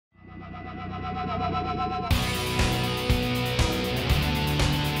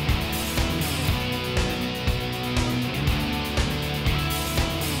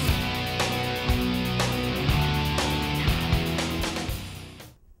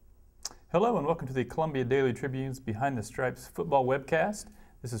Hello and welcome to the Columbia Daily Tribune's Behind the Stripes football webcast.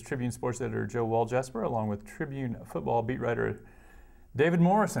 This is Tribune sports editor Joe Waljasper along with Tribune football beat writer David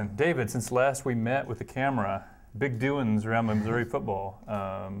Morrison. David, since last we met with the camera, big doings around Missouri football.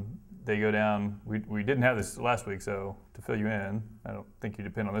 They go down, we didn't have this last week, so to fill you in, I don't think you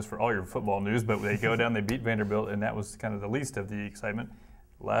depend on this for all your football news, but they go down, they beat Vanderbilt, and that was kind of the least of the excitement.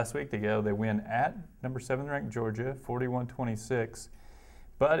 Last week they win at number 7 ranked Georgia, 41-26.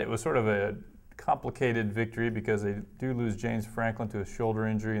 But it was sort of a complicated victory because they do lose James Franklin to a shoulder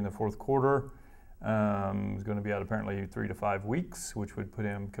injury in the fourth quarter. He's going to be out apparently 3 to 5 weeks, which would put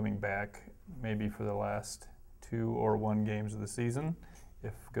him coming back maybe for the last 2 or 1 games of the season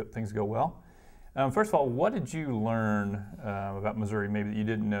if things go well. First of all, what did you learn about Missouri maybe that you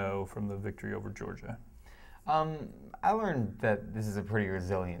didn't know from the victory over Georgia? I learned that this is a pretty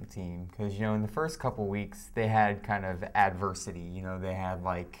resilient team because, in the first couple weeks they had kind of adversity. They had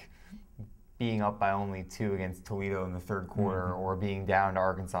like being up by only 2 against Toledo in the third quarter or being down to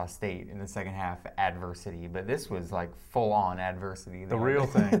Arkansas State in the second half, adversity. But this was like full-on adversity. The real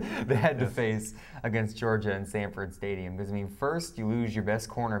thing. They had to face against Georgia in Sanford Stadium because, first you lose your best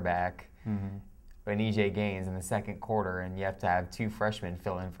cornerback, an E.J. Gaines, in the second quarter, and you have to have 2 freshmen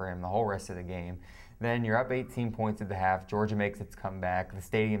fill in for him the whole rest of the game. Then you're up 18 points at the half. Georgia makes its comeback. The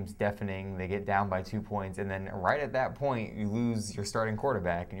stadium's deafening. They get down by 2 points. And then right at that point, you lose your starting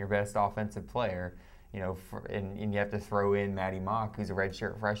quarterback and your best offensive player. And you have to throw in Maty Mauk, who's a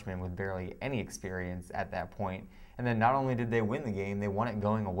redshirt freshman with barely any experience at that point. And then not only did they win the game, they won it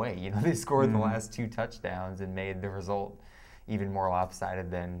going away. They scored the last 2 touchdowns and made the result even more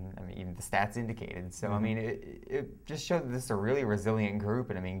lopsided than even the stats indicated. So it just showed that this is a really resilient group.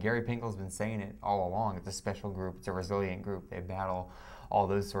 And Gary Pinkel's been saying it all along. It's a special group. It's a resilient group. They battle all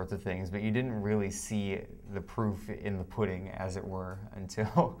those sorts of things. But you didn't really see the proof in the pudding, as it were,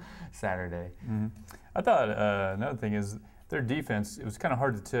 until Saturday. I thought another thing is their defense. It was kind of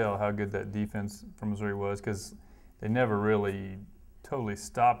hard to tell how good that defense from Missouri was because they never really totally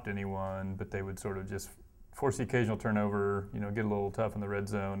stopped anyone, but they would sort of just force the occasional turnover, get a little tough in the red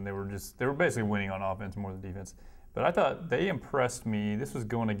zone. They were basically winning on offense more than defense. But I thought they impressed me. This was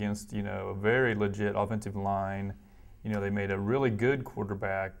going against, a very legit offensive line. They made a really good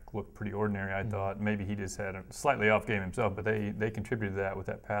quarterback look pretty ordinary, I thought. Maybe he just had a slightly off game himself, but they contributed to that with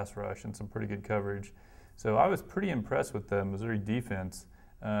that pass rush and some pretty good coverage. So I was pretty impressed with the Missouri defense.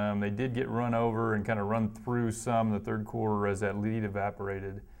 They did get run over and kind of run through some in the third quarter as that lead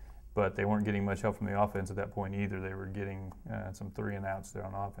evaporated. But they weren't getting much help from the offense at that point either. They were getting some 3-and-outs there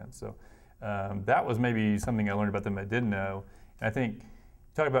on offense. So that was maybe something I learned about them I didn't know. And I think,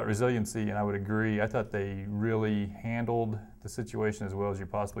 talk about resiliency, and I would agree. I thought they really handled the situation as well as you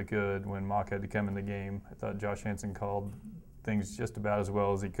possibly could when Mauk had to come in the game. I thought Josh Henson called things just about as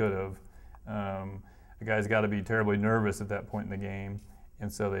well as he could have. The guy's got to be terribly nervous at that point in the game.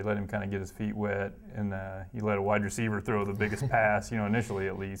 And so they let him kind of get his feet wet, and you let a wide receiver throw the biggest pass, initially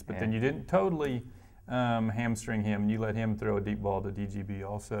at least. But then you didn't totally hamstring him. You let him throw a deep ball to DGB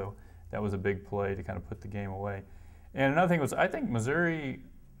also. That was a big play to kind of put the game away. And another thing was, I think Missouri,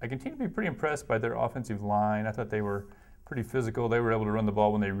 I continue to be pretty impressed by their offensive line. I thought they were pretty physical. They were able to run the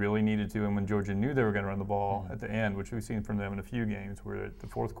ball when they really needed to, and when Georgia knew they were going to run the ball at the end, which we've seen from them in a few games, where at the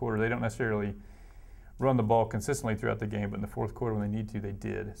fourth quarter they don't necessarily run the ball consistently throughout the game, but in the fourth quarter when they need to, they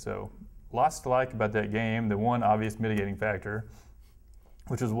did. So lots to like about that game. The one obvious mitigating factor,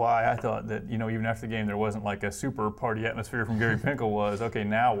 which is why I thought that, even after the game there wasn't like a super party atmosphere from Gary Pinkel was, okay,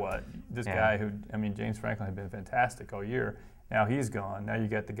 now what? This guy who, James Franklin had been fantastic all year. Now he's gone. Now you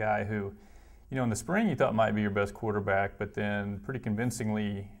got the guy who, in the spring you thought might be your best quarterback, but then pretty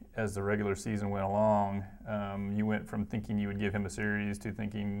convincingly as the regular season went along, you went from thinking you would give him a series to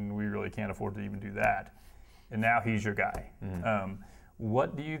thinking we really can't afford to even do that. And now he's your guy.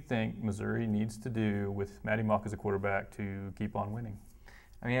 What do you think Missouri needs to do with Maty Mauk as a quarterback to keep on winning?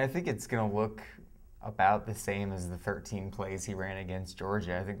 I think it's going to look about the same as the 13 plays he ran against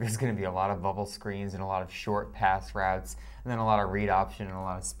Georgia. I think there's going to be a lot of bubble screens and a lot of short pass routes, and then a lot of read option and a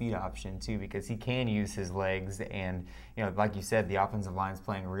lot of speed option too, because he can use his legs. And like you said, the offensive line's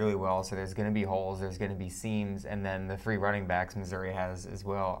playing really well, so there's going to be holes, there's going to be seams, and then the 3 running backs Missouri has as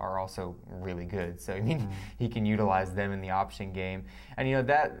well are also really good. So he can utilize them in the option game, and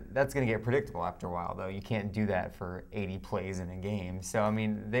that's going to get predictable after a while. Though you can't do that for 80 plays in a game. So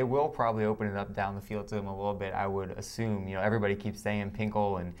they will probably open it up down the field to him a little bit, I would assume. Everybody keeps saying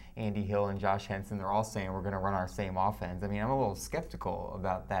Pinkel and Andy Hill and Josh Henson, they're all saying we're going to run our same offense. I'm a little skeptical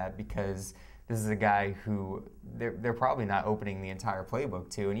about that because this is a guy who they're probably not opening the entire playbook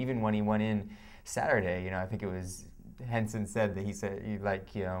to. And even when he went in Saturday, I think it was Henson said that he said,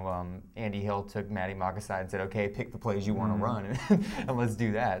 Andy Hill took Maty Mauk aside and said, okay, pick the plays you want to run and let's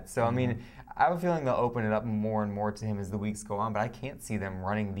do that. So, I mean, I have a feeling they'll open it up more and more to him as the weeks go on, but I can't see them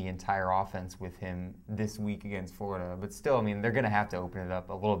running the entire offense with him this week against Florida. But still, I mean, they're going to have to open it up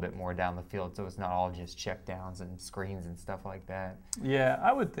a little bit more down the field so it's not all just check downs and screens and stuff like that. Yeah,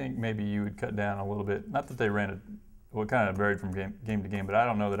 I would think maybe you would cut down a little bit. Not that they ran it. Well, it kind of varied from game to game, but I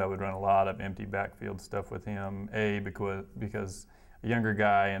don't know that I would run a lot of empty backfield stuff with him. Because a younger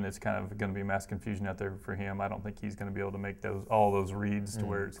guy, and it's kind of going to be mass confusion out there for him. I don't think he's going to be able to make all those reads to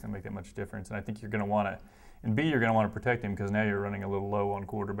where it's going to make that much difference. And I think you're going to want to, and B, you're going to want to protect him because now you're running a little low on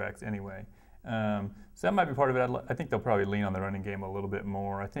quarterbacks anyway. So that might be part of it. I think they'll probably lean on the running game a little bit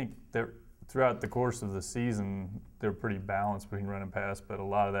more. I think throughout the course of the season, they're pretty balanced between run and pass, but a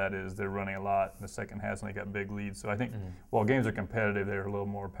lot of that is they're running a lot in the second half and they got big leads. So I think while games are competitive, they're a little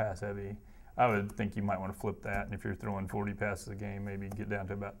more pass heavy. I would think you might want to flip that, and if you're throwing 40 passes a game, maybe get down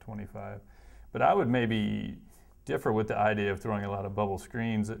to about 25. But I would maybe differ with the idea of throwing a lot of bubble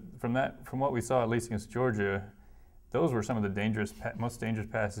screens. From what we saw, at least against Georgia, those were some of the most dangerous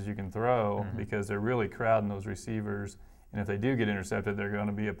passes you can throw because they're really crowding those receivers. And if they do get intercepted, they're going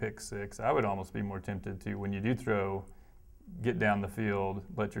to be a pick six. I would almost be more tempted to, when you do throw, get down the field,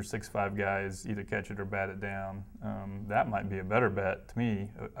 let your 6'5" guys either catch it or bat it down. That might be a better bet to me,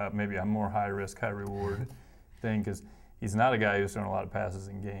 maybe a more high risk, high reward thing, because he's not a guy who's thrown a lot of passes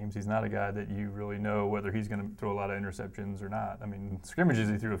in games. He's not a guy that you really know whether he's going to throw a lot of interceptions or not. I mean, scrimmages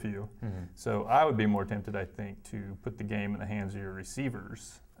he threw a few. So I would be more tempted, I think, to put the game in the hands of your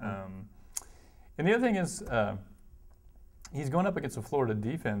receivers. And the other thing is, he's going up against a Florida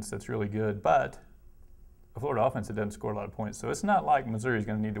defense that's really good, but a Florida offense that doesn't score a lot of points. So it's not like Missouri's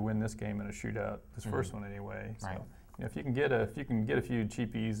going to need to win this game in a shootout, this first one anyway. So if you can get a few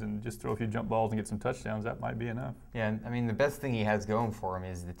cheapies and just throw a few jump balls and get some touchdowns, that might be enough. Yeah, and I mean the best thing he has going for him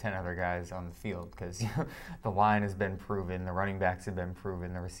is the 10 other guys on the field because the line has been proven, the running backs have been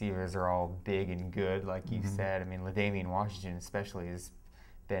proven, the receivers are all big and good, like you said. I mean, LaDainian Washington especially has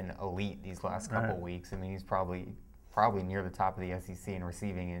been elite these last couple weeks. I mean, he's probably near the top of the SEC in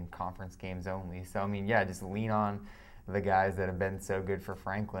receiving in conference games only. So, I mean, yeah, just lean on the guys that have been so good for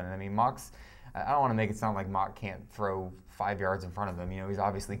Franklin. And I mean, I don't want to make it sound like Mauk can't throw 5 yards in front of him. You know, he's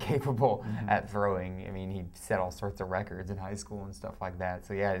obviously capable at throwing. I mean, he set all sorts of records in high school and stuff like that.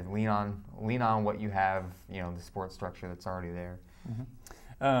 So, yeah, lean on what you have, the sports structure that's already there.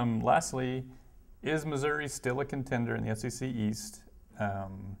 Lastly, is Missouri still a contender in the SEC East?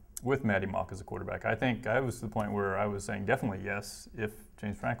 With Maty Mauk as a quarterback. I think I was to the point where I was saying definitely yes if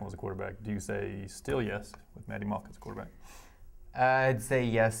James Franklin was a quarterback. Do you say still yes with Maty Mauk as a quarterback? I'd say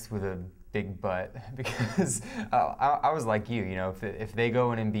yes with a big but because I was like you, if they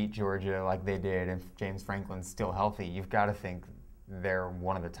go in and beat Georgia like they did, if James Franklin's still healthy, you've got to think they're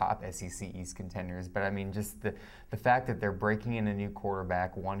one of the top SEC East contenders. But I mean, just the fact that they're breaking in a new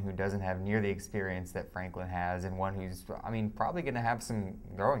quarterback, one who doesn't have near the experience that Franklin has, and one who's, probably going to have some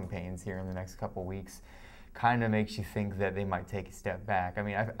growing pains here in the next couple weeks, kind of makes you think that they might take a step back. I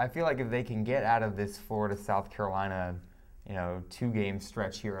mean, I feel like if they can get out of this Florida-South Carolina, 2-game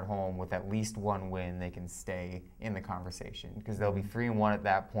stretch here at home with at least one win, they can stay in the conversation because they'll be 3-1 at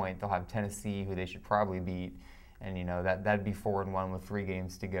that point. They'll have Tennessee, who they should probably beat. And that'd be 4-1 with 3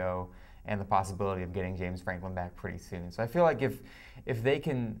 games to go, and the possibility of getting James Franklin back pretty soon. So I feel like if they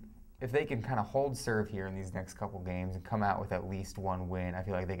can kind of hold serve here in these next couple games and come out with at least one win, I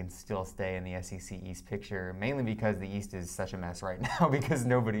feel like they can still stay in the SEC East picture. Mainly because the East is such a mess right now because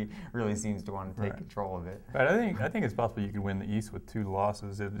nobody really seems to want to take control of it. Right. I think it's possible you could win the East with 2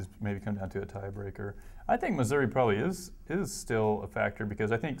 losses. It just maybe come down to a tiebreaker. I think Missouri probably is still a factor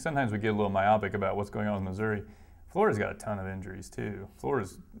because I think sometimes we get a little myopic about what's going on with Missouri. Florida's got a ton of injuries, too.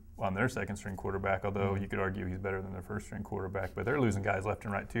 Florida's on their second-string quarterback, although you could argue he's better than their first-string quarterback. But they're losing guys left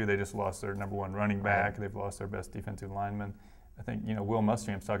and right, too. They just lost their number 1 running back. They've lost their best defensive lineman. I think, Will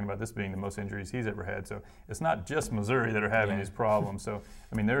Mustram's talking about this being the most injuries he's ever had. So it's not just Missouri that are having these problems. So,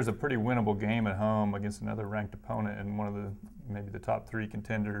 there's a pretty winnable game at home against another ranked opponent and one of maybe the top 3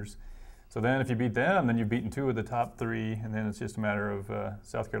 contenders. So then if you beat them, then you've beaten 2 of the top 3, and then it's just a matter of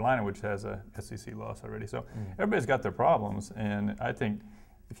South Carolina, which has a SEC loss already. So everybody's got their problems, and I think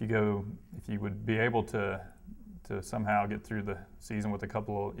if you would be able to somehow get through the season with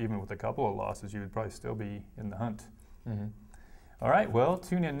even with a couple of losses, you would probably still be in the hunt. All right, well,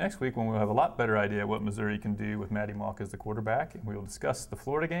 tune in next week when we'll have a lot better idea what Missouri can do with Maty Mauk as the quarterback, and we will discuss the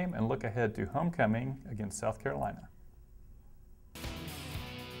Florida game and look ahead to homecoming against South Carolina.